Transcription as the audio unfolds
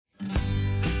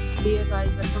Dear guys,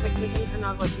 welcome back to the channel and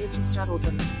are watching a 3-star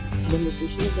hotel. The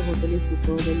location of the hotel is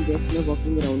superb and guests love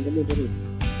walking around the neighborhood.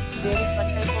 There is one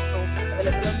type of rooms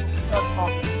available on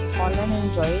booking.com. Call and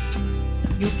enjoy it.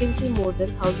 You can see more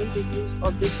than 1000 reviews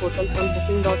of this hotel on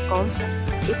booking.com.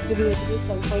 Its review rating is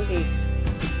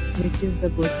 7.8, which is the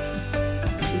good.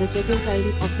 The check-in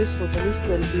time of this hotel is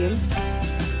 12 p.m.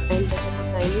 and the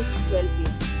check-out time is 12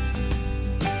 p.m.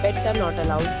 Pets are not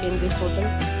allowed in this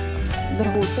hotel. The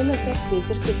hotel accepts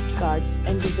major credit cards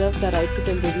and reserves the right to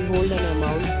temporarily hold an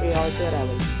amount prior to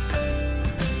arrival.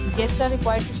 Guests are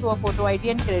required to show a photo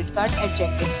ID and credit card at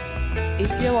check-in. If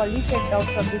you have already checked out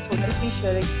from this hotel, please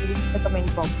share your experience in the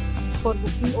comment box. For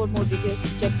booking or more details,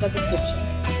 check the description.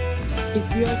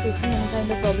 If you are facing any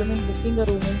kind of problem in booking a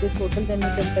room in this hotel, then you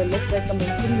can tell us by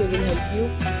commenting. We will help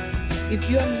you. If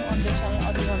you are new on the channel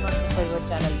or you have not subscribed our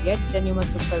channel yet, then you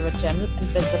must subscribe our channel and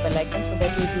press the bell icon so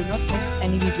that you do not miss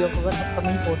any video of our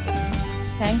upcoming portal.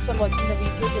 Thanks for watching the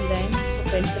video till the end. So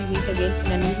friends, will meet again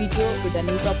in a new video with a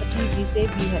new property. Be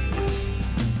safe, be happy.